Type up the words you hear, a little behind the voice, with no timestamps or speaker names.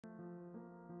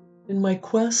In my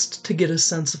quest to get a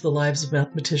sense of the lives of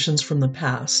mathematicians from the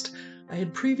past, I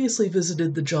had previously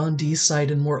visited the John Dee site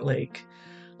in Mortlake.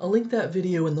 I'll link that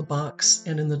video in the box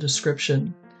and in the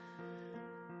description.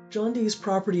 John Dee's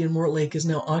property in Mortlake is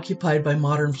now occupied by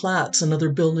modern flats and other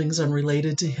buildings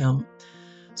unrelated to him.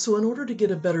 So in order to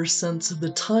get a better sense of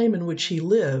the time in which he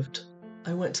lived,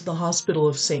 I went to the Hospital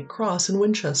of St. Cross in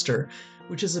Winchester,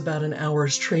 which is about an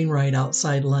hour's train ride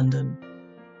outside London.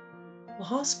 The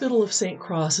Hospital of St.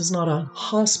 Cross is not a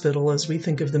hospital as we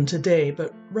think of them today,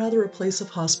 but rather a place of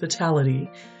hospitality,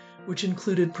 which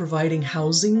included providing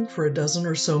housing for a dozen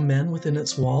or so men within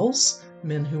its walls,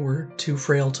 men who were too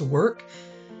frail to work,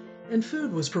 and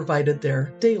food was provided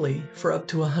there daily for up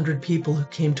to 100 people who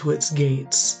came to its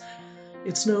gates.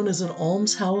 It's known as an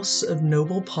almshouse of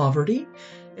noble poverty,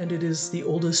 and it is the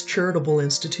oldest charitable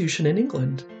institution in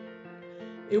England.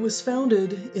 It was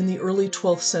founded in the early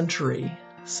 12th century,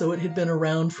 so it had been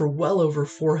around for well over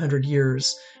 400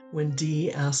 years when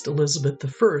Dee asked Elizabeth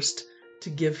I to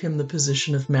give him the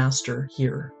position of master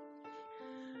here.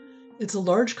 It's a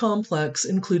large complex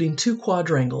including 2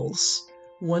 quadrangles,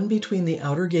 one between the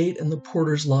outer gate and the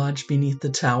porter's lodge beneath the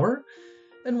tower,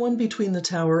 and one between the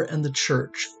tower and the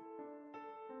church.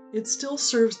 It still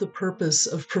serves the purpose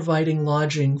of providing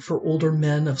lodging for older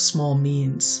men of small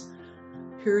means.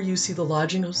 Here you see the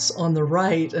lodgings on the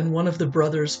right and one of the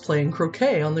brothers playing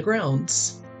croquet on the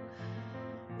grounds.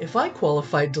 If I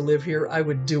qualified to live here, I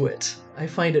would do it. I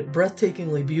find it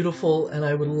breathtakingly beautiful, and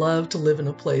I would love to live in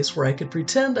a place where I could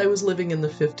pretend I was living in the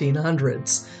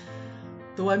 1500s.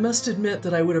 Though I must admit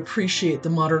that I would appreciate the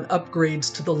modern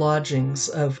upgrades to the lodgings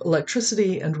of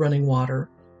electricity and running water.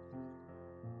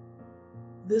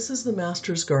 This is the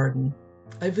Master's Garden.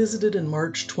 I visited in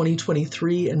March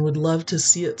 2023 and would love to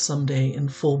see it someday in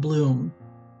full bloom.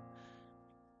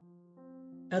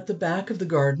 At the back of the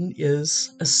garden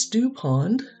is a stew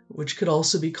pond, which could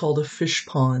also be called a fish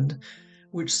pond,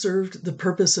 which served the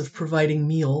purpose of providing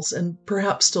meals and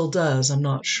perhaps still does, I'm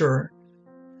not sure.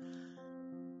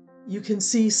 You can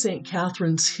see St.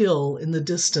 Catherine's Hill in the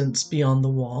distance beyond the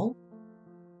wall.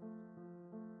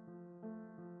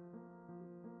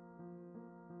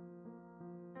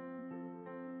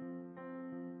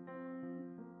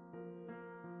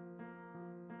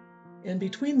 And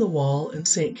between the wall and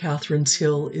St. Catherine's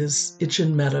Hill is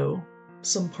Itchen Meadow,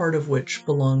 some part of which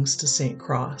belongs to St.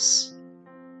 Cross.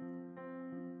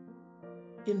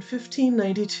 In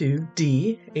 1592,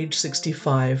 Dee, age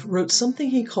 65, wrote something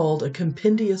he called a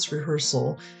Compendious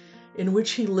Rehearsal, in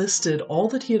which he listed all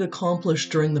that he had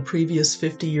accomplished during the previous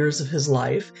 50 years of his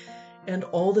life, and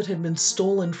all that had been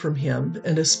stolen from him,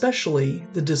 and especially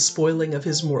the despoiling of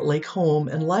his Mortlake home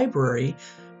and library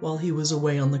while he was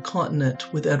away on the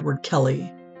continent with Edward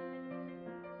Kelly.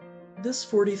 This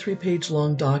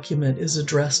 43-page-long document is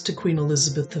addressed to Queen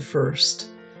Elizabeth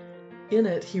I. In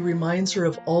it, he reminds her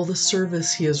of all the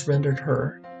service he has rendered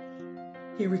her.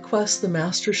 He requests the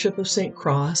mastership of St.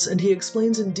 Cross, and he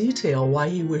explains in detail why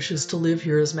he wishes to live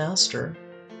here as master.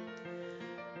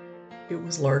 It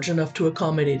was large enough to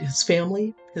accommodate his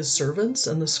family, his servants,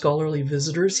 and the scholarly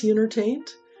visitors he entertained.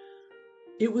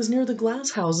 It was near the glass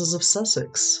houses of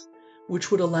Sussex, which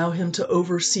would allow him to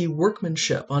oversee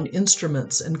workmanship on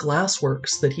instruments and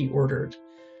glassworks that he ordered.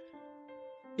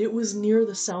 It was near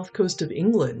the south coast of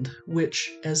England,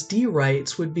 which, as Dee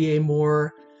writes, would be a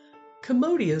more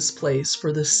commodious place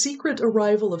for the secret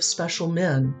arrival of special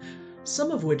men, some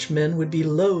of which men would be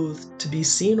loath to be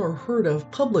seen or heard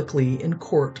of publicly in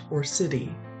court or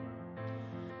city.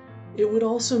 It would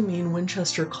also mean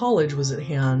Winchester College was at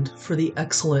hand for the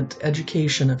excellent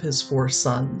education of his 4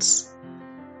 sons.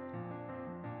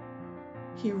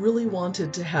 He really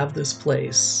wanted to have this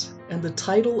place, and the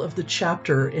title of the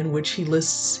chapter in which he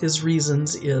lists his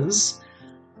reasons is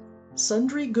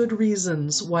 "Sundry Good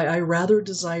Reasons Why I Rather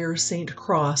Desire St.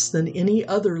 Cross Than Any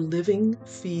Other Living,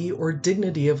 Fee, or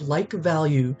Dignity of Like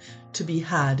Value to be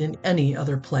had in any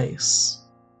other place."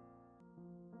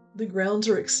 The grounds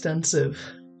are extensive.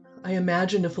 I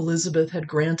imagine if Elizabeth had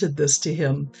granted this to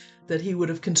him, that he would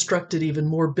have constructed even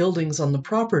more buildings on the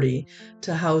property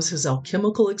to house his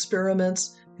alchemical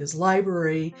experiments, his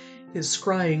library, his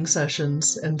scrying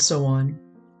sessions, and so on.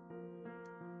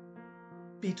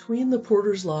 Between the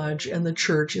porter's lodge and the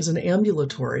church is an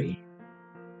ambulatory.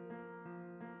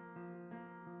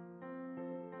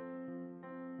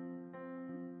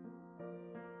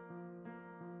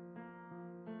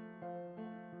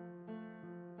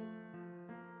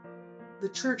 The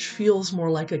church feels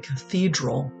more like a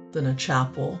cathedral than a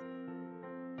chapel.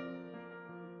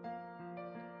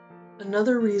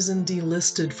 Another reason Dee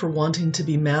listed for wanting to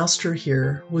be master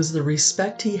here was the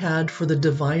respect he had for the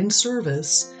divine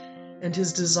service and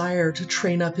his desire to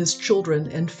train up his children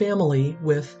and family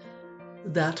with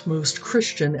that most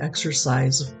Christian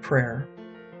exercise of prayer.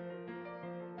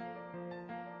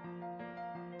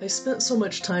 I spent so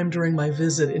much time during my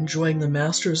visit enjoying the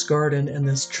Master's garden and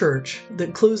this church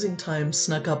that closing time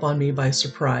snuck up on me by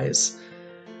surprise.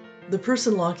 The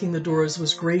person locking the doors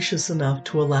was gracious enough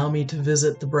to allow me to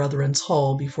visit the Brethren's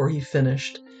Hall before he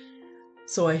finished,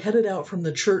 so I headed out from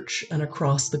the church and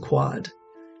across the quad.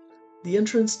 The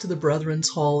entrance to the Brethren's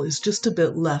Hall is just a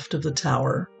bit left of the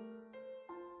tower.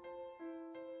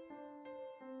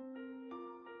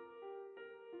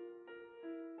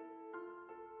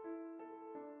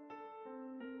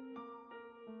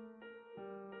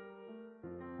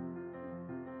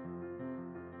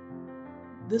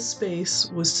 This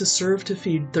space was to serve to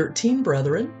feed 13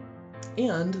 brethren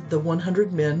and the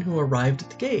 100 men who arrived at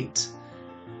the gate.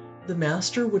 The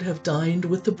Master would have dined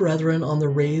with the brethren on the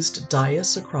raised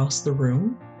dais across the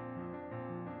room.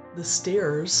 The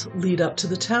stairs lead up to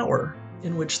the tower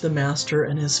in which the Master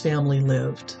and his family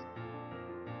lived.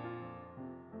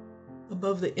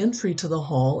 Above the entry to the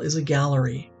hall is a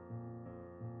gallery.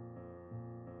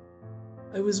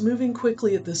 I was moving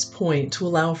quickly at this point to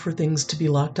allow for things to be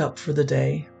locked up for the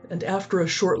day, and after a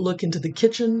short look into the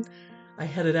kitchen, I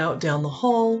headed out down the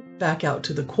hall, back out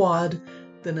to the quad,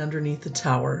 then underneath the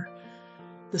tower,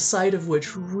 the sight of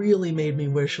which really made me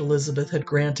wish Elizabeth had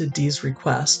granted Dee's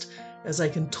request, as I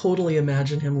can totally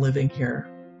imagine him living here.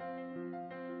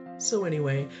 So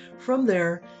anyway, from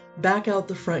there, back out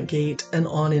the front gate and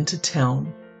on into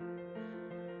town.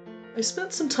 I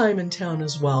spent some time in town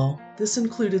as well. This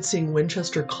included seeing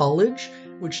Winchester College,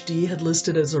 which Dee had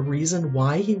listed as a reason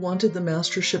why he wanted the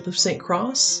Mastership of St.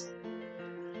 Cross.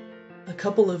 A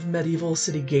couple of medieval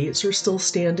city gates are still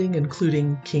standing,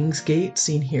 including King's Gate,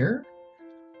 seen here.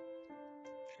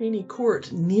 Cheney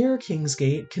Court near King's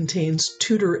Gate contains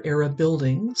Tudor-era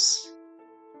buildings.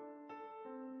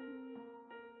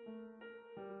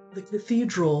 The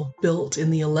cathedral, built in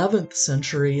the 11th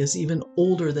century, is even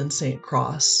older than St.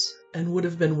 Cross, and would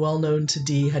have been well known to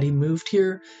Dee had he moved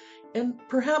here, and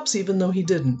perhaps even though he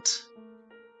didn't.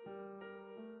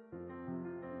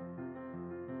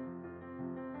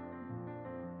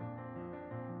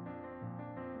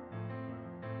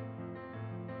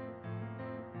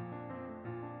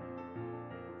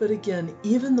 But again,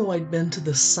 even though I'd been to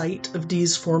the site of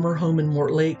Dee's former home in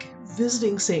Mortlake,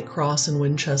 visiting St. Cross in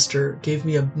Winchester gave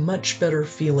me a much better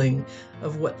feeling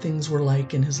of what things were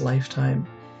like in his lifetime.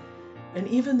 And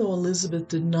even though Elizabeth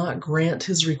did not grant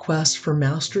his request for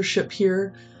mastership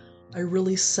here, I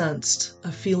really sensed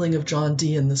a feeling of John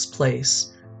Dee in this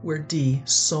place, where Dee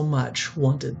so much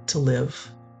wanted to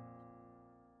live.